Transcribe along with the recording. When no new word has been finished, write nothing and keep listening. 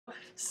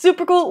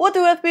Super cool. What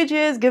do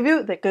FPGAs give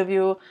you? They give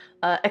you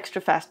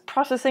extra fast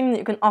processing that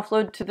you can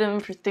offload to them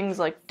for things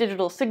like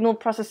digital signal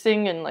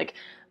processing and like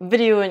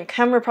video and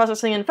camera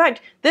processing. In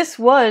fact, this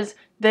was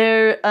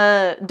their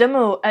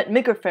demo at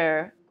Maker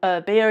Faire,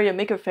 Bay Area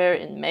Maker Faire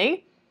in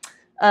May.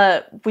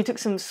 We took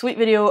some sweet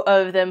video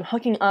of them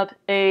hooking up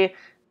a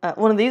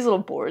one of these little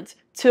boards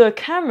to a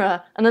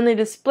camera, and then they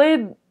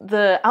displayed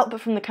the output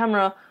from the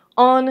camera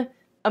on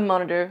a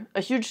monitor,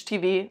 a huge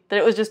TV, that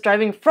it was just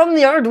driving from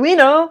the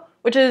Arduino,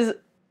 which is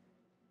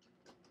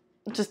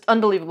just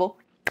unbelievable.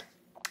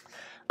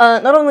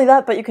 Not only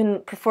that, but you can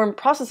perform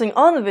processing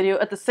on the video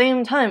at the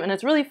same time, and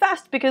it's really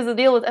fast because the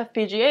deal with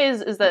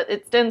FPGAs is that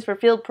it stands for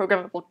Field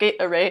Programmable Gate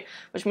Array,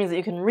 which means that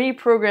you can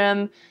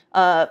program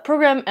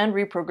and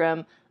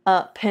reprogram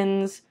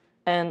pins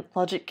and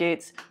logic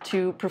gates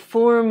to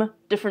perform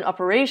different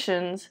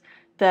operations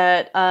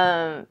that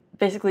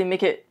basically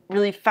make it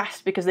really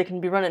fast because they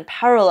can be run in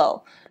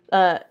parallel.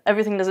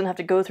 Everything doesn't have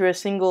to go through a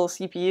single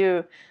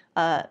CPU.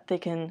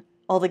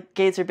 All the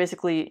gates are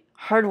basically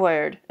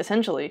hardwired,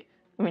 essentially.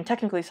 I mean,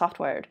 technically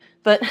soft-wired,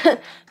 but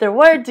they're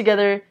wired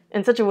together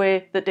in such a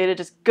way that data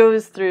just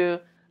goes through,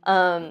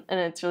 and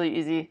it's really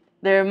easy.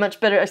 There are much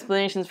better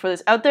explanations for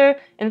this out there.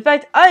 In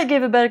fact, I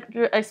gave a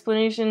better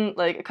explanation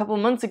like a couple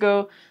months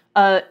ago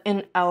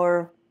in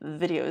our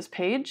videos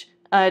page.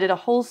 I did a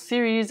whole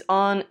series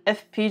on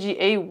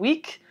FPGA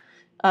Week.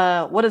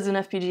 What is an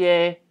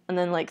FPGA? And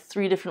then like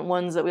 3 different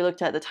ones that we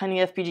looked at: the Tiny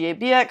FPGA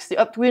BX, the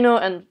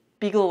Arduino, and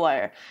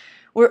BeagleWire.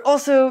 We're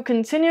also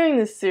continuing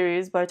this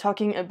series by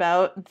talking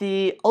about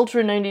the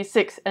Ultra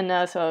 96, and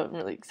now so I'm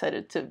really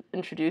excited to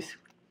introduce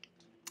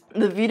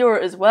the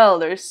Vidor as well.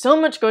 There's so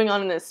much going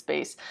on in this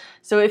space.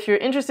 So if you're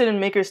interested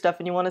in maker stuff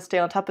and you want to stay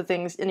on top of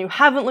things and you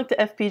haven't looked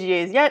at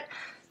FPGAs yet,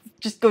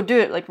 just go do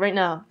it, like right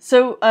now.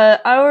 So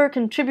our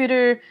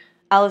contributor,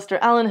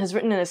 Alistair Allen, has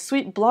written in a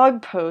sweet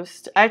blog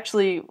post,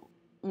 actually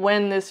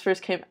when this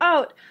first came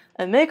out,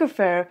 at Maker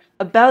Faire,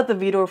 about the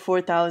Vidor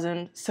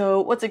 4000.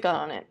 So what's it got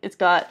on it? It's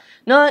got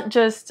not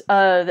just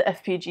the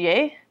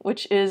FPGA,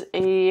 which is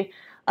an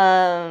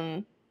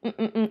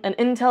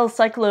Intel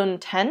Cyclone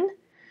 10.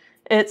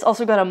 It's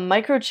also got a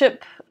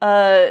microchip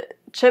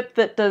chip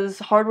that does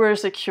hardware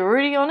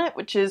security on it,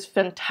 which is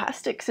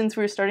fantastic since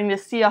we're starting to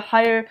see a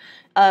higher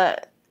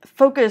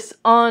focus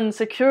on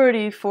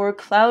security for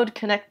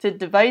cloud-connected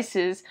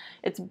devices.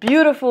 It's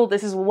beautiful.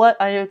 This is what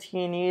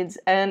IoT needs.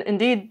 And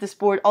indeed, this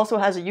board also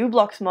has a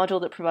U-BLOX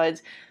module that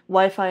provides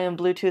Wi-Fi and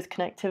Bluetooth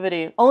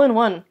connectivity all in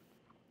one.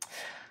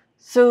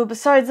 So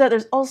besides that,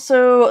 there's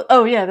also,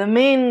 oh yeah, the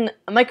main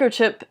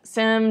microchip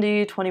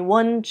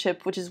SAMD21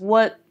 chip, which is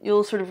what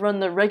you'll sort of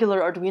run the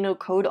regular Arduino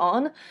code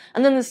on.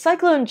 And then the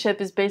Cyclone chip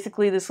is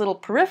basically this little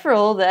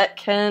peripheral that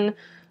can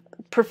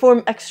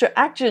perform extra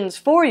actions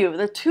for you.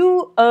 The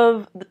 2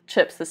 of the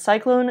chips, the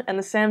Cyclone and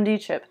the SAMD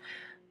chip,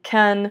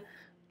 can,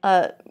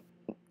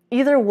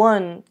 either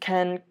one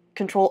can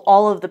control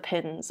all of the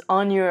pins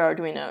on your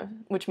Arduino,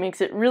 which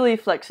makes it really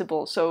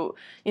flexible. So,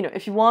 you know,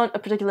 if you want a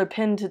particular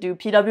pin to do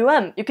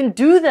PWM, you can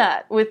do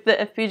that with the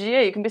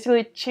FPGA. You can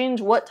basically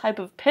change what type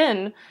of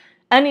pin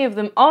any of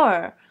them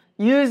are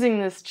using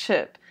this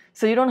chip.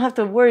 So you don't have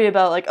to worry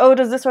about like, oh,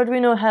 does this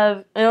Arduino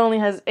have, it only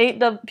has 8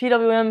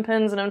 PWM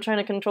pins and I'm trying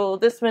to control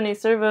this many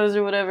servos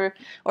or whatever,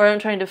 or I'm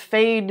trying to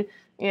fade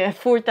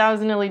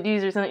 4,000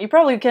 LEDs or something. You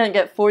probably can't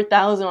get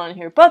 4,000 on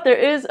here, but there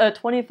is a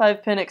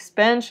 25-pin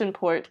expansion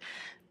port.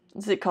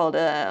 What's it called?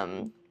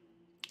 I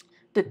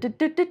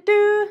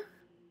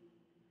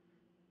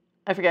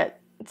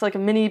forget. It's like a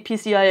mini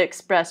PCI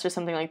Express or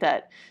something like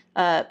that.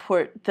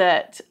 Port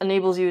that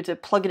enables you to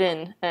plug it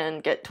in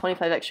and get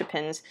 25 extra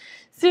pins.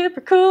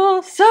 Super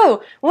cool!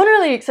 So, one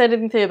really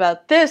exciting thing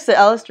about this that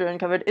Alistair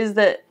uncovered is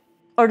that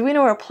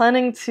Arduino are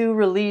planning to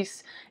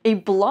release a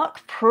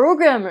block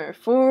programmer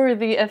for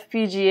the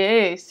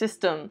FPGA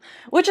system,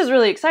 which is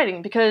really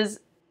exciting because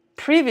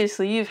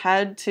previously you've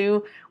had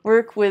to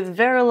work with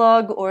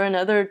Verilog or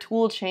another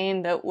tool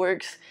chain that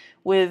works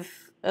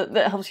with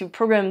that helps you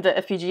program the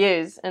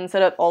FPGAs and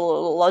set up all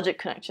the logic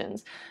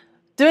connections.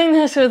 Doing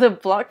this with a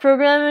block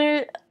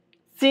programmer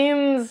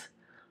seems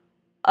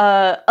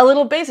a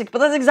little basic, but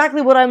that's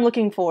exactly what I'm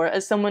looking for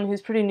as someone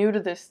who's pretty new to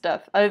this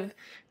stuff. I've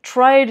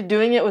tried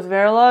doing it with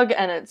Verilog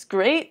and it's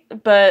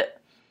great,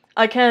 but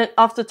I can't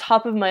off the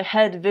top of my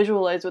head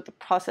visualize what the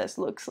process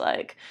looks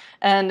like.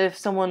 And if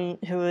someone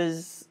who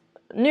is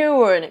new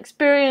or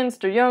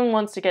inexperienced or young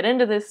wants to get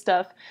into this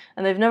stuff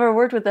and they've never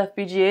worked with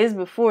FPGAs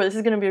before, this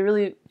is going to be a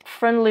really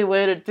friendly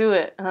way to do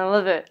it, and I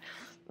love it.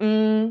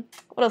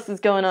 What else is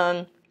going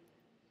on?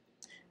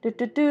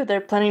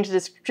 They're planning to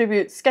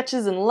distribute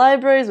sketches and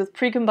libraries with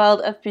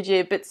pre-compiled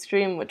FPGA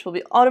bitstream, which will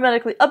be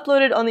automatically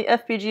uploaded on the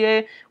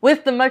FPGA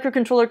with the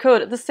microcontroller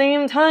code at the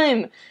same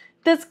time.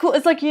 That's cool.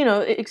 It's like, you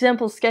know,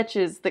 example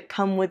sketches that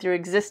come with your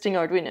existing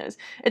Arduinos.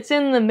 It's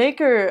in the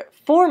Maker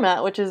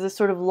format, which is this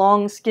sort of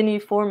long, skinny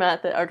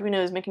format that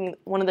Arduino is making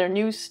one of their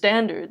new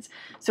standards.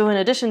 So in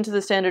addition to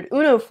the standard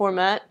Uno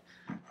format,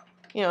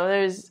 you know,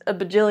 there's a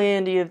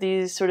bajillion of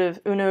these sort of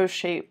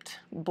Uno-shaped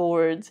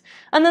boards.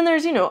 And then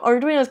there's, you know,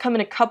 Arduinos come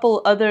in a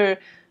couple other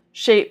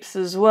shapes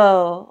as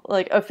well,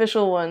 like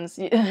official ones.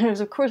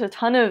 There's, of course, a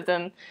ton of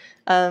them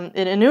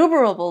in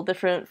innumerable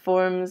different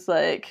forms,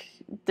 like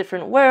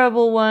different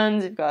wearable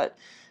ones. You've got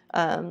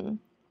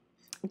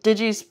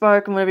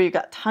DigiSpark and whatever. You've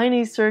got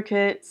tiny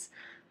circuits.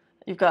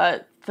 You've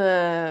got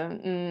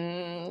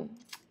the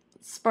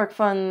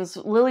SparkFun's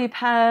Lily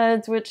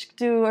pads, which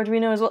do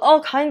Arduino as well.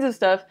 All kinds of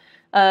stuff.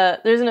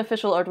 There's an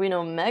official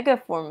Arduino Mega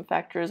form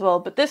factor as well,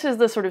 but this is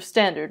the sort of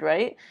standard,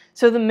 right?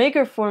 So the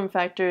Maker form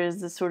factor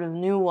is the sort of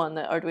new one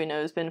that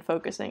Arduino has been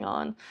focusing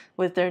on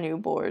with their new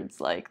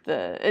boards. Like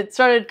it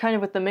started kind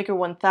of with the Maker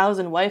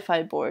 1000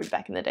 Wi-Fi board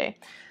back in the day,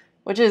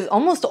 which is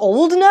almost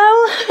old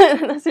now.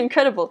 That's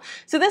incredible.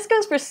 So this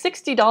goes for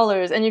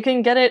 $60, and you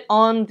can get it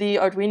on the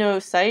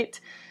Arduino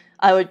site.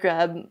 I would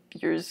grab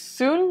yours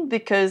soon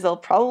because they'll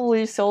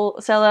probably sell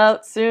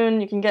out soon.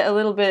 You can get a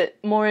little bit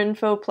more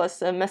info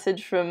plus a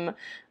message from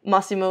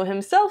Massimo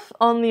himself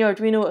on the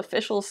Arduino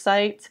official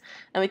site.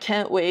 And we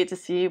can't wait to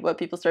see what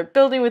people start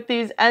building with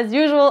these. As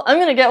usual, I'm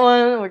going to get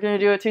one. We're going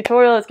to do a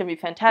tutorial. It's going to be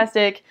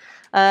fantastic.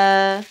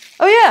 Oh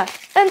yeah,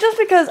 and just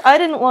because I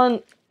didn't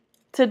want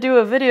to do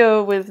a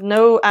video with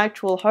no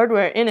actual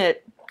hardware in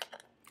it,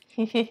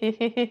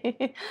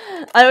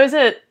 I was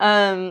at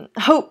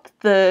HOPE,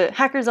 the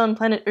Hackers on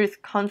Planet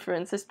Earth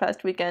conference this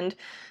past weekend,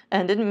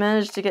 and didn't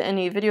manage to get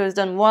any videos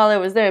done while I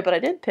was there, but I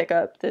did pick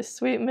up this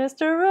sweet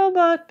Mr.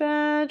 Robot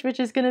badge, which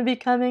is going to be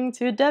coming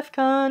to DEF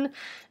CON,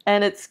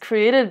 and it's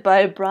created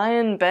by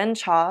Brian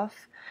Benchoff,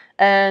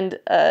 and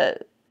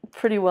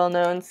pretty well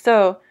known,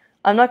 so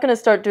I'm not going to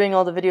start doing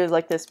all the videos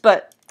like this,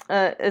 but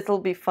it'll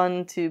be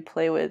fun to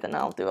play with, and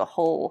I'll do a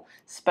whole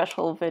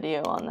special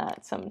video on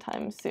that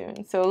sometime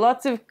soon. So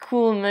lots of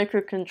cool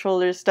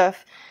microcontroller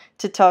stuff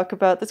to talk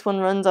about. This one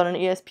runs on an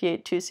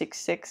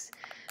ESP8266,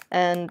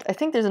 and I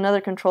think there's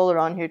another controller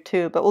on here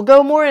too, but we'll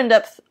go more in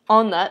depth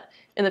on that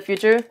in the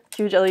future.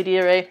 Huge LED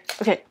array.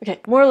 Okay,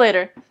 more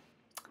later.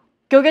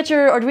 Go get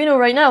your Arduino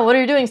right now. What are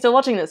you doing still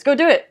watching this? Go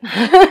do it.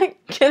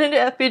 Get into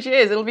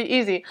FPGAs. It'll be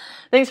easy.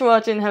 Thanks for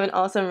watching. Have an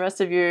awesome rest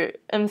of your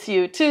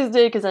MCU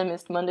Tuesday because I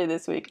missed Monday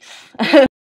this week.